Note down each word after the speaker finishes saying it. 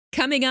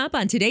Coming up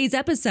on today's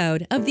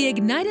episode of the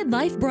Ignited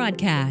Life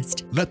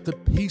broadcast. Let the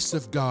peace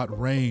of God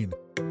reign.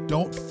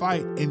 Don't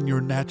fight in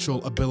your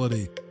natural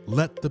ability.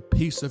 Let the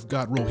peace of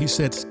God rule. He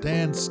said,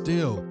 stand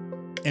still.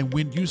 And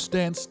when you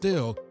stand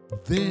still,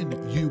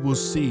 then you will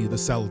see the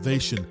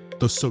salvation,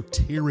 the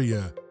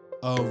soteria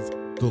of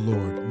the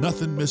Lord.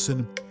 Nothing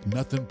missing,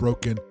 nothing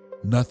broken,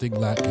 nothing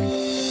lacking.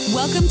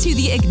 Welcome to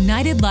the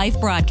Ignited Life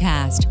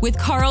broadcast with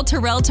Carl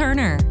Terrell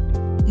Turner.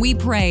 We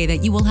pray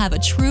that you will have a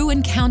true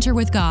encounter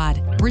with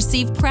God,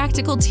 receive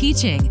practical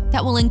teaching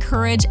that will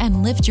encourage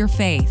and lift your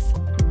faith,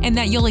 and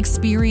that you'll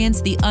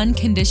experience the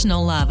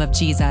unconditional love of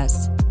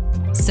Jesus.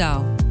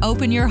 So,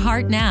 open your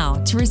heart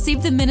now to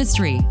receive the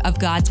ministry of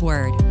God's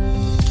Word.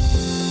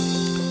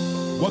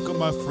 Welcome,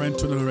 my friend,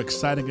 to another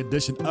exciting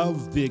edition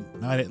of the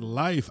Ignited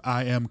Life.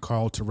 I am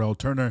Carl Terrell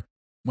Turner.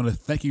 I want to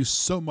thank you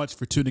so much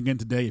for tuning in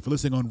today. If you're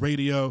listening on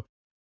radio,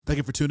 thank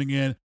you for tuning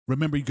in.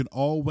 Remember, you can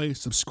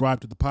always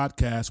subscribe to the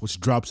podcast, which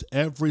drops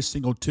every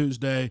single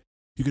Tuesday.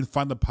 You can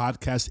find the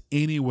podcast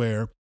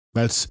anywhere.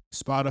 That's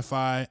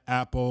Spotify,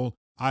 Apple,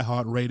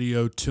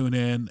 iHeartRadio,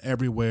 TuneIn,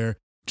 everywhere.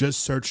 Just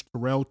search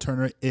Terrell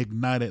Turner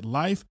Ignited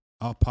Life.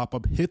 I'll pop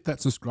up, hit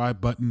that subscribe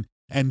button,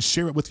 and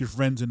share it with your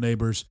friends and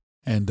neighbors.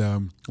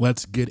 And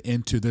let's get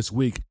into this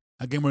week.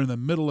 Again, we're in the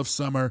middle of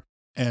summer,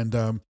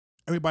 and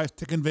everybody's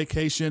taking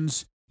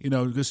vacations,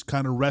 just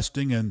kind of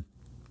resting and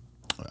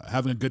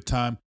having a good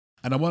time.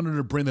 And I wanted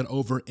to bring that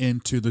over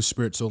into the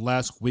Spirit. So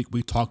last week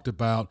we talked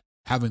about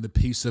having the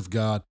peace of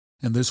God.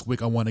 And this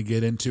week I want to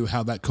get into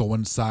how that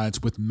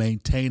coincides with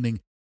maintaining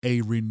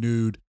a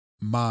renewed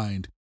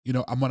mind.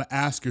 I'm going to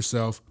ask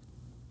yourself,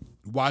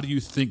 why do you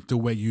think the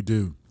way you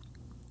do?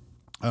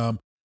 One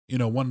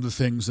of the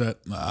things that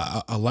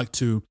I like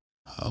to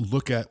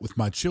look at with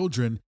my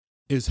children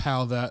is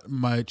how that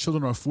my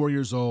children are 4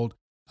 years old,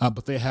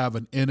 but they have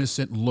an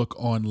innocent look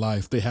on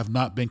life. They have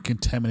not been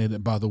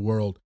contaminated by the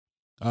world.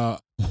 One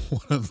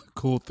of the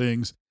cool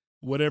things,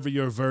 whatever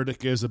your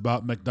verdict is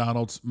about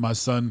McDonald's, my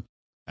son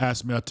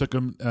asked me, I took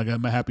him and I got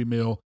him a Happy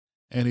Meal,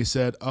 and he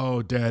said,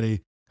 "Oh,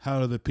 Daddy, how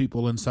do the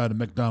people inside of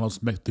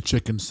McDonald's make the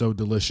chicken so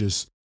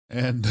delicious?"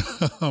 And,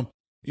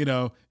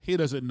 he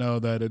doesn't know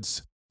that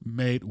it's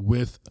made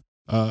with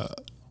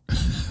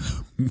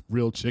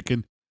real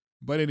chicken.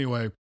 But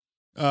anyway,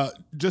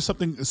 just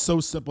something so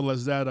simple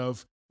as that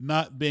of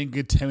not being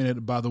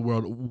contaminated by the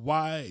world.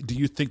 Why do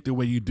you think the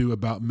way you do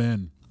about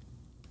men?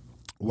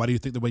 Why do you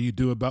think the way you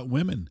do about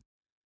women,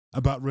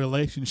 about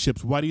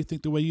relationships? Why do you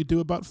think the way you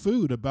do about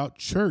food, about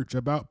church,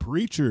 about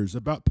preachers,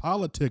 about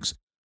politics?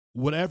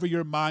 Whatever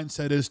your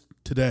mindset is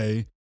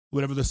today,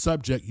 whatever the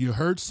subject, you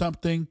heard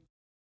something,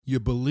 you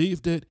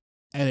believed it,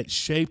 and it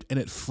shaped and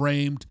it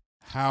framed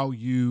how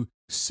you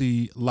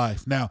see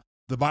life. Now,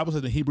 the Bible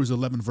says in Hebrews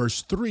 11,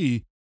 verse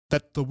 3,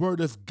 that the word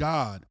of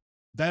God,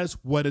 that is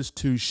what is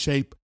to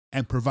shape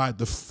and provide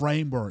the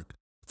framework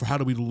for how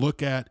do we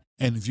look at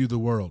and view the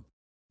world.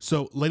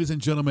 So, ladies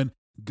and gentlemen,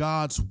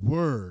 God's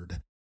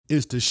word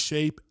is to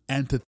shape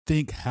and to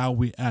think how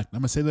we act. I'm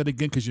going to say that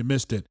again because you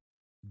missed it.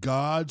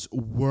 God's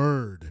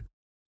word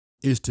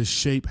is to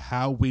shape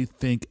how we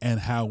think and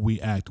how we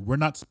act. We're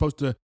not supposed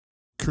to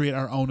create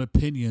our own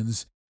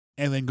opinions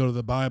and then go to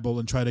the Bible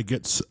and try to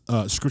get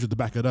scripture to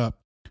back it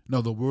up.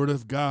 No, the word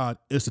of God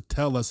is to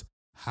tell us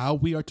how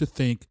we are to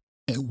think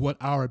and what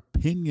our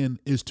opinion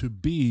is to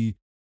be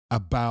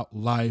about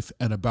life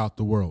and about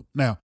the world.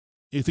 Now,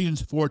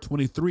 Ephesians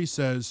 4:23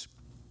 says,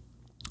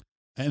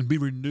 and be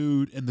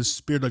renewed in the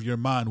spirit of your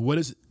mind. What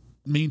does it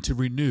mean to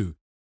renew?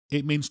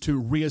 It means to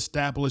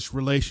reestablish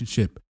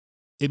relationship.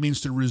 It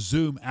means to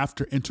resume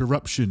after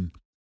interruption,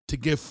 to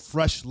give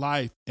fresh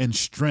life and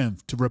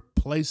strength, to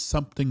replace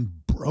something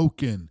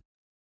broken.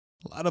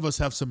 A lot of us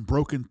have some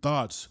broken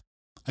thoughts.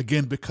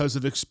 Again, because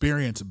of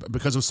experience,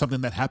 because of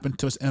something that happened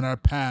to us in our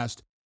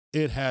past,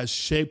 it has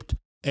shaped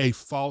a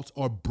false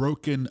or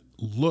broken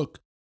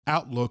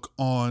outlook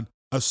on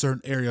a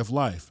certain area of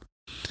life.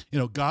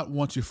 God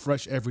wants you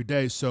fresh every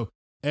day. So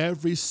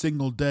every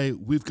single day,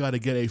 we've got to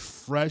get a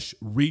fresh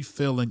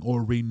refilling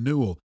or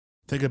renewal.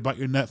 Think about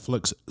your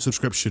Netflix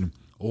subscription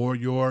or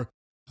your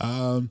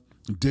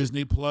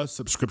Disney Plus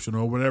subscription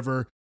or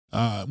whatever.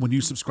 When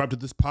you subscribe to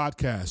this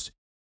podcast,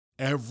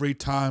 every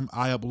time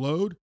I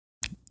upload,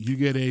 you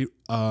get a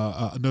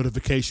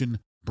notification,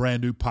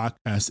 brand new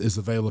podcast is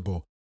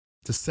available.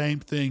 It's the same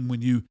thing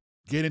when you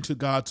get into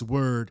God's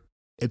word.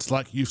 It's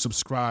like you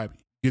subscribe.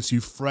 Gives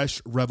you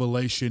fresh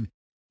revelation.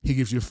 He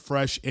gives you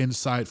fresh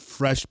insight,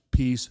 fresh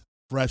peace,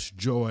 fresh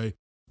joy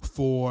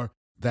for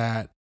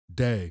that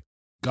day.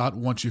 God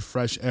wants you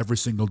fresh every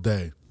single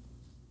day.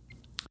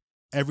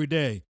 Every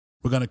day,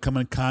 we're going to come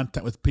in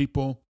contact with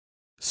people,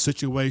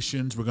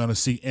 situations. We're going to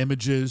see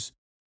images,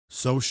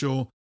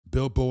 social,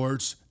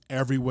 billboards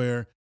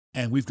everywhere.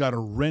 And we've got to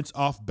rinse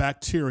off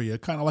bacteria,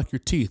 kind of like your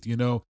teeth.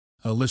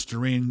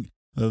 Listerine,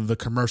 the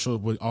commercial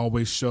would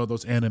always show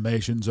those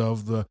animations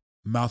of the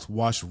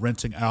mouthwash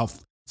rinsing out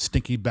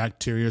stinky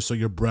bacteria so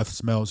your breath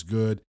smells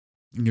good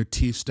and your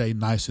teeth stay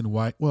nice and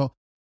white. Well,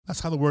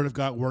 that's how the word of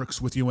God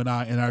works with you and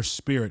I in our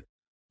spirit.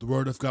 The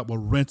word of God will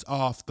rinse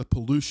off the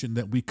pollution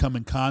that we come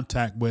in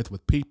contact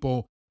with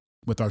people,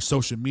 with our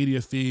social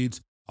media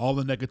feeds, all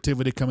the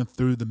negativity coming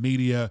through the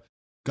media.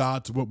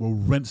 God's word will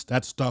rinse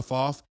that stuff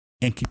off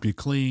and keep you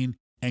clean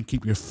and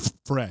keep you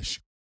fresh.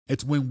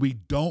 It's when we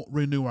don't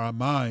renew our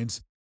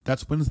minds,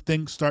 that's when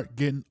things start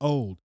getting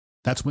old.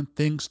 That's when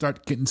things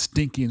start getting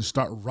stinky and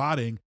start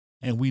rotting,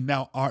 and we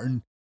now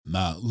aren't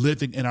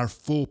living in our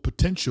full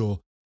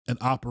potential and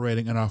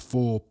operating in our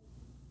full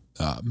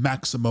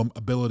maximum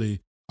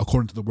ability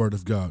according to the word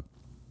of God.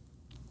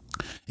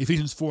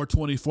 Ephesians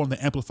 4:24 in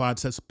the Amplified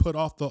says, put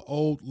off the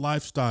old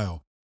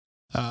lifestyle.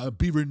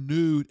 Be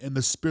renewed in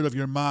the spirit of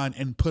your mind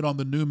and put on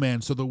the new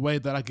man. So the way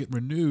that I get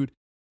renewed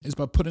is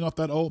by putting off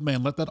that old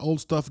man. Let that old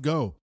stuff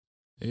go.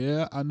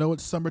 Yeah, I know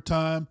it's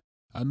summertime.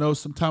 I know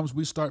sometimes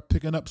we start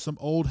picking up some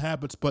old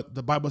habits, but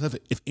the Bible says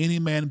if any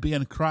man be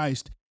in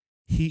Christ,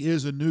 he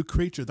is a new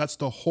creature. That's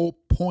the whole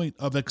point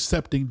of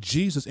accepting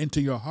Jesus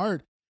into your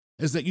heart,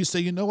 is that you say,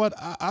 you know what?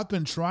 I've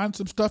been trying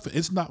some stuff.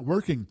 It's not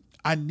working.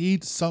 I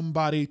need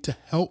somebody to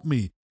help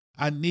me.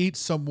 I need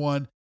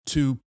someone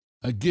to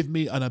give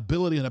me an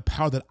ability and a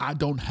power that I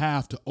don't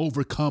have to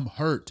overcome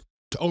hurt,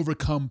 to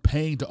overcome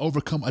pain, to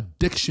overcome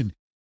addiction.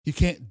 You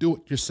can't do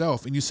it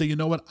yourself. And you say, you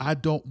know what? I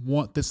don't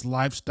want this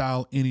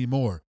lifestyle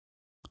anymore.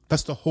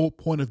 That's the whole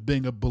point of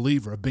being a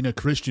believer, of being a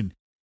Christian.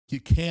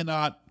 You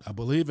cannot, I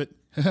believe it,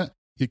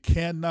 you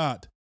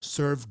cannot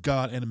serve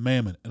God and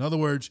mammon. In other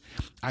words,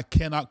 I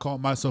cannot call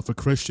myself a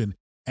Christian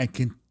and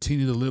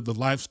continue to live the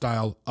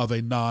lifestyle of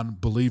a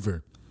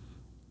non-believer.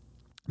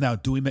 Now,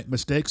 do we make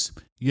mistakes?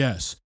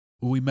 Yes.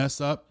 Will we mess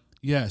up?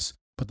 Yes.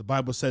 But the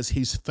Bible says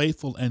he's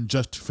faithful and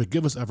just to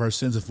forgive us of our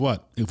sins if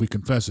what? If we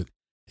confess it.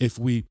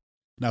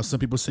 Now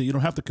some people say you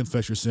don't have to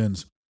confess your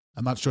sins.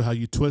 I'm not sure how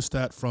you twist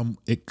that from,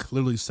 it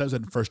clearly says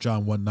it in 1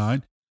 John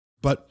 1:9.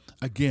 But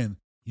again,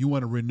 you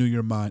want to renew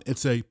your mind.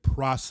 It's a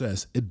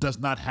process. It does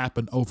not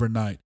happen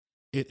overnight.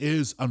 It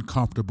is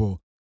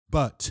uncomfortable,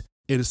 but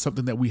it is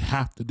something that we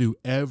have to do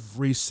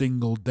every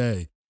single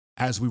day.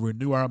 As we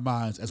renew our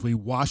minds, as we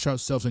wash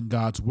ourselves in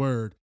God's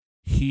word,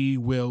 he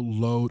will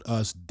load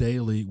us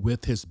daily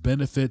with his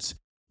benefits,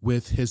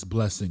 with his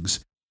blessings.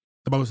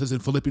 The Bible says in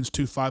Philippians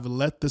 2:5,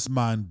 let this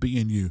mind be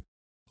in you.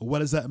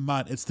 What is that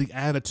mind? It's the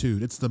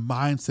attitude. It's the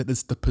mindset.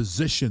 It's the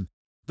position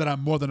that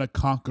I'm more than a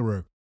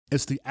conqueror.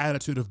 It's the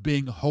attitude of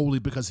being holy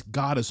because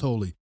God is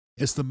holy.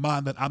 It's the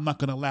mind that I'm not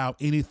going to allow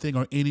anything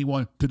or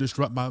anyone to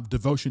disrupt my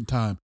devotion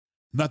time.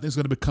 Nothing's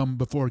going to become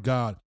before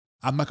God.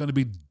 I'm not going to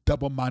be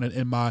double-minded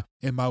in my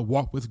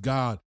walk with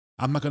God.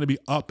 I'm not going to be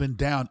up and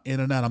down, in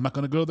and out. I'm not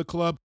going to go to the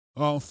club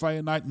on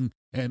Friday night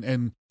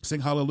and sing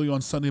hallelujah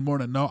on Sunday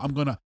morning. No, I'm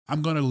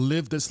going to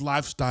live this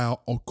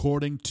lifestyle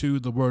according to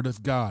the word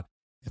of God.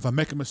 If I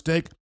make a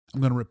mistake, I'm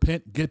going to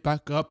repent, get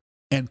back up,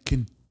 and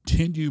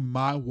continue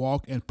my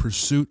walk in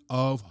pursuit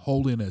of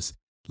holiness.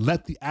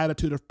 Let the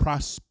attitude of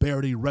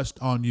prosperity rest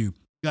on you. You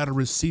got to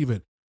receive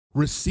it.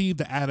 Receive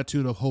the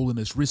attitude of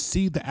holiness.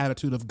 Receive the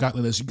attitude of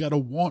godliness. You got to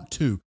want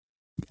to,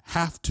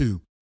 have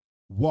to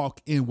walk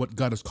in what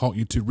God has called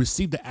you to.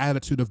 Receive the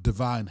attitude of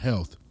divine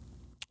health.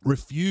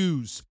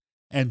 Refuse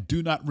and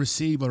do not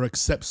receive or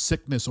accept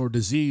sickness or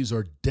disease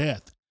or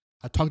death.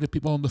 I talk to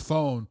people on the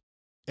phone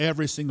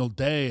every single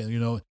day,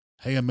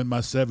 hey, I'm in my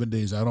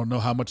 70s. I don't know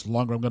how much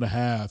longer I'm going to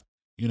have.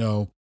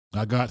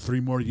 I got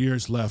 3 more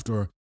years left,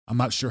 or I'm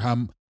not sure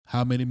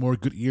how many more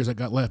good years I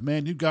got left.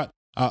 Man,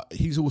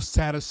 he will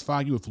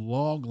satisfy you with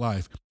long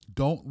life.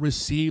 Don't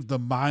receive the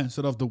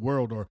mindset of the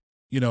world, or,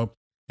 you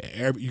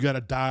got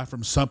to die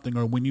from something,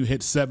 or when you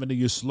hit 70,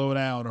 you slow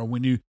down, or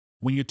when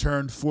you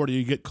turn 40,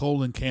 you get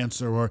colon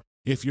cancer, or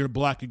if you're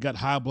black, you got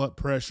high blood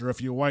pressure. If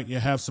you're white, you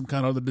have some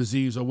kind of other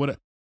disease or whatever.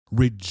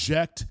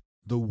 Reject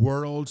the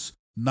world's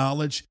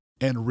knowledge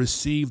and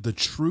receive the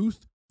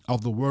truth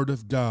of the word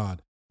of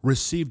God.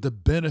 Receive the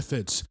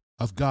benefits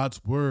of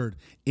God's word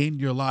in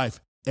your life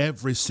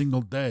every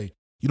single day.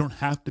 You don't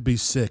have to be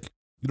sick.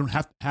 You don't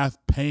have to have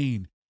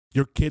pain.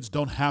 Your kids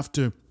don't have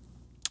to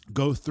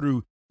go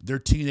through their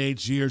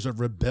teenage years of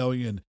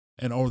rebellion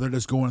or they're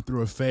just going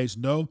through a phase.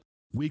 No,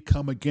 we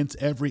come against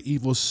every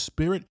evil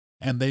spirit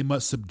and they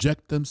must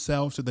subject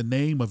themselves to the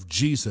name of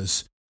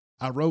Jesus.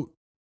 I wrote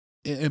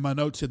in my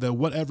notes here that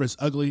whatever is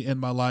ugly in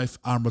my life,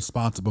 I'm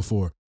responsible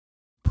for.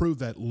 Prove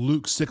that.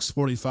 Luke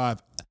 6:45.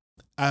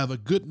 I have a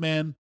good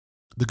man.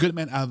 The good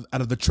man out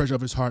of the treasure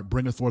of his heart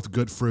bringeth forth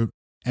good fruit,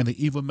 and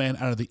the evil man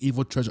out of the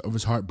evil treasure of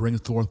his heart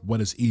bringeth forth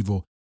what is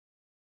evil.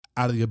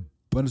 Out of the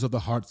abundance of the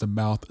heart, the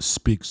mouth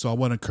speaks. So I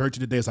want to encourage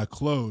you today as I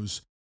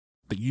close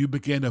that you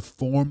begin to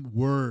form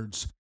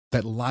words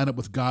that line up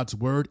with God's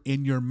word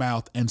in your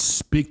mouth and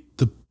speak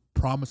the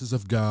promises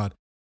of God,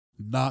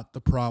 not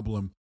the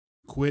problem.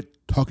 Quit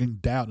talking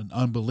doubt and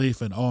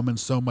unbelief and, I'm in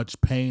so much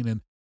pain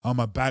and,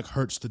 my back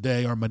hurts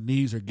today, or my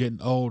knees are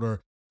getting old,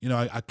 or,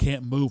 I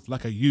can't move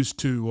like I used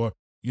to, or,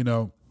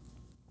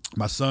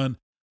 my son,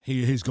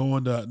 he's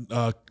going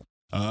to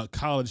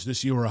college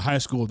this year or high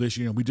school this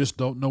year, and we just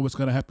don't know what's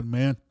going to happen,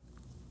 man.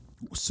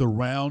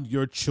 Surround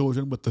your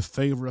children with the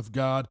favor of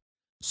God.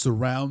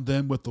 Surround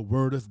them with the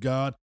word of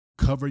God.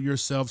 cover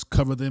yourselves,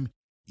 cover them.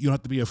 You don't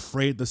have to be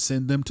afraid to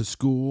send them to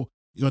school.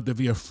 You don't have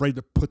to be afraid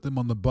to put them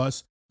on the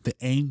bus. The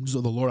angels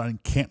of the Lord are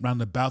encamped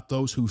round about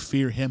those who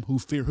fear him, who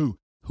fear who?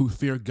 Who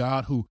fear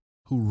God, who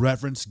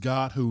reverence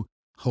God, who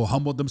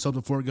humble themselves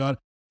before God.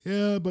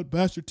 Yeah, but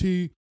Pastor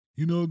T,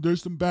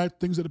 there's some bad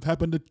things that have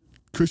happened to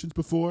Christians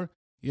before.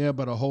 Yeah,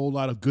 but a whole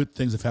lot of good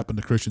things have happened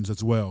to Christians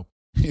as well.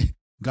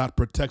 God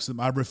protects them.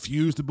 I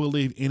refuse to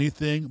believe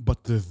anything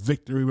but the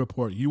victory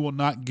report. You will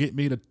not get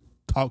me to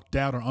talk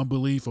doubt or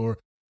unbelief or,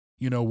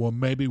 well,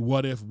 maybe,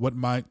 what if, what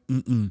might.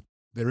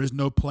 There is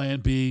no plan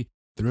B.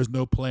 There is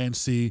no plan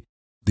C.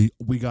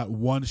 We got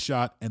one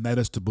shot, and that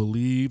is to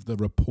believe the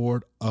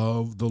report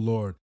of the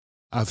Lord.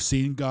 I've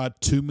seen God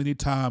too many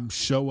times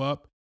show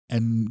up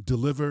and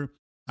deliver.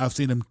 I've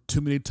seen him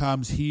too many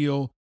times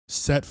heal,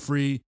 set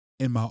free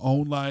in my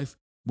own life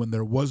when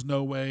there was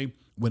no way,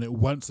 when it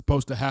wasn't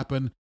supposed to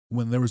happen,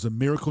 when there was a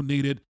miracle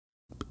needed.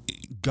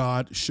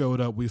 God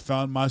showed up. We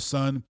found my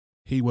son.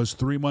 He was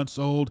 3 months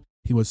old.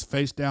 He was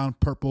face down,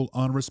 purple,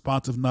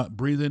 unresponsive, not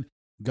breathing.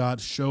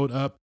 God showed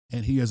up,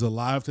 and he is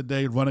alive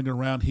today, running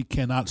around. He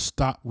cannot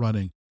stop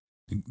running.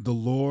 The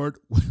Lord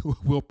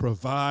will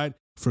provide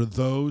for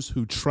those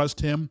who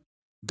trust him.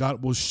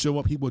 God will show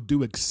up. He will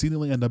do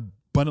exceedingly and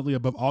abundantly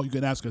above all you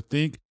can ask or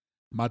think.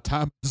 My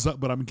time is up,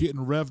 but I'm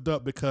getting revved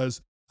up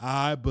because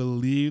I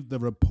believe the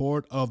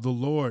report of the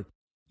Lord.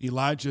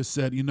 Elijah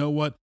said, you know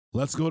what?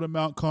 Let's go to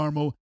Mount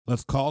Carmel.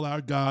 Let's call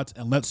our gods,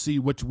 and let's see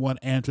which one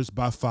answers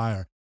by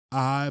fire.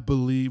 I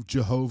believe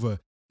Jehovah,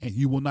 and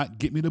you will not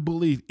get me to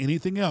believe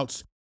anything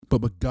else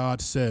but what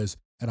God says.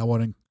 And I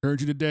want to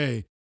encourage you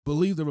today,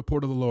 believe the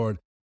report of the Lord.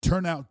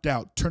 Turn out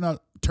doubt, turn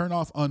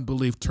off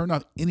unbelief, turn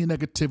off any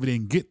negativity,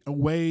 and get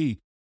away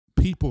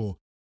people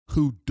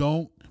who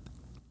don't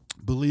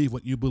believe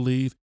what you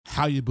believe,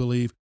 how you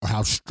believe, or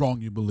how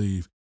strong you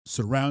believe.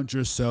 Surround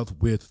yourself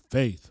with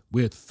faith,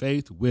 with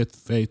faith, with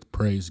faith.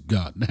 Praise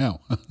God.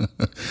 Now,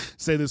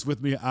 say this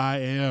with me. I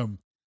am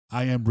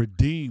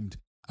redeemed.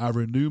 I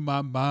renew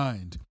my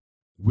mind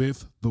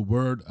with the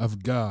word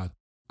of God.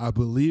 I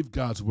believe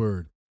God's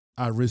word.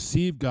 I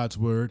receive God's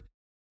word,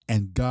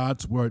 and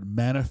God's word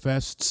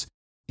manifests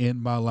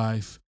in my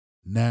life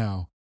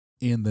now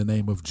in the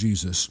name of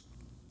Jesus.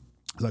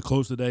 As I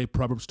close today,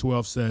 Proverbs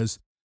 12 says,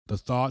 the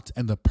thoughts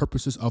and the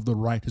purposes of the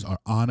righteous are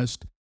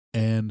honest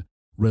and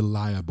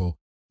reliable.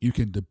 You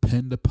can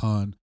depend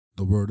upon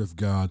the word of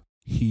God.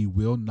 He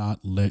will not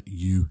let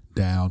you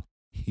down.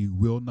 He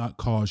will not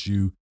cause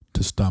you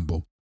to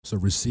stumble. So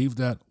receive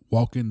that,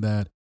 walk in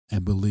that,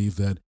 and believe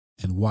that,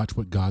 and watch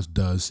what God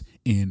does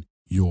in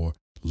your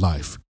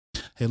life.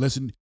 Hey,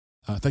 listen,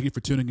 thank you for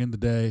tuning in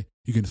today.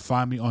 You can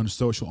find me on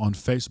social, on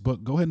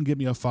Facebook. Go ahead and give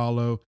me a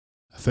follow.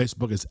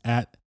 Facebook is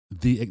at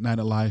The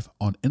Ignited Life.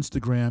 On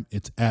Instagram,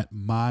 it's at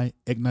My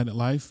Ignited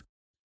Life.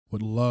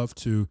 Would love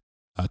to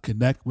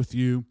connect with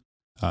you.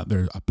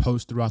 There are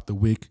posts throughout the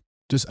week.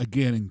 Just,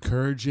 again,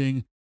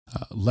 encouraging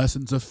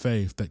lessons of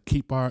faith that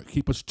keep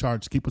us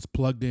charged, keep us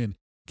plugged in,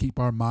 keep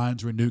our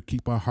minds renewed,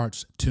 keep our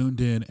hearts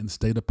tuned in and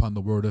stayed upon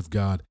the word of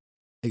God.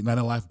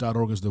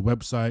 IgnitedLife.org is the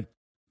website.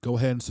 Go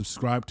ahead and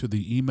subscribe to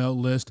the email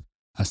list.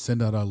 I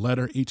send out a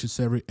letter each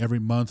and every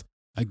month.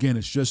 Again,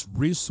 it's just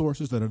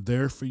resources that are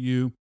there for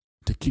you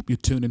to keep you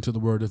tuned into the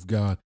word of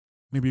God.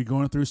 Maybe you're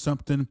going through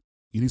something.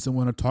 You need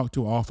someone to talk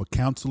to, offer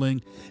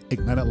counseling.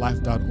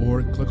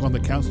 IgnitedLife.org. Click on the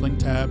counseling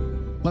tab.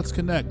 Let's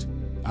connect.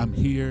 I'm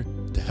here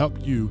to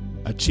help you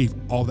achieve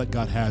all that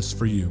God has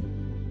for you.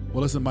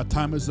 Well, listen, my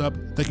time is up.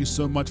 Thank you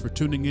so much for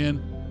tuning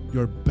in.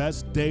 Your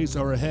best days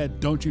are ahead.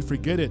 Don't you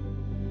forget it,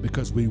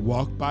 because we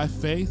walk by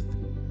faith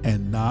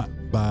and not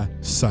by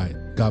sight.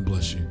 God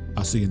bless you.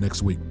 I'll see you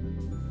next week.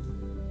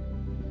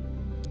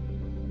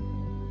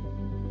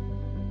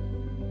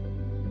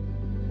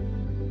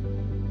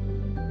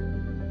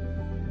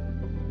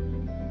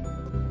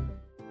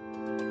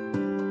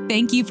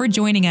 Thank you for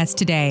joining us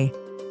today.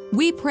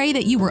 We pray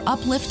that you were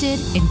uplifted,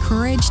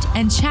 encouraged,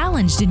 and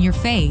challenged in your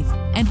faith,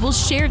 and will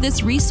share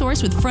this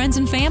resource with friends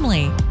and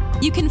family.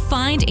 You can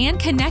find and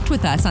connect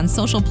with us on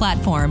social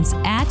platforms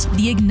at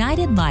The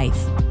Ignited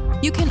Life.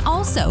 You can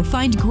also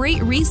find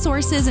great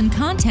resources and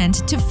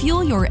content to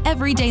fuel your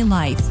everyday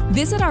life.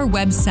 Visit our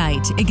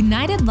website,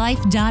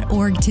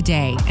 ignitedlife.org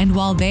today. And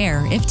while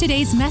there, if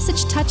today's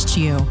message touched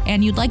you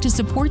and you'd like to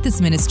support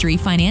this ministry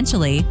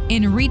financially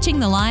in reaching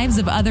the lives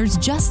of others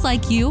just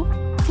like you,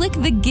 click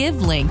the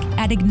Give link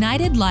at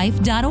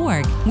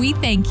ignitedlife.org. We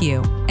thank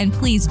you. And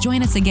please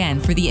join us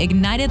again for the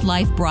Ignited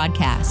Life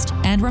broadcast.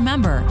 And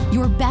remember,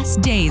 your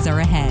best days are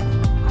ahead.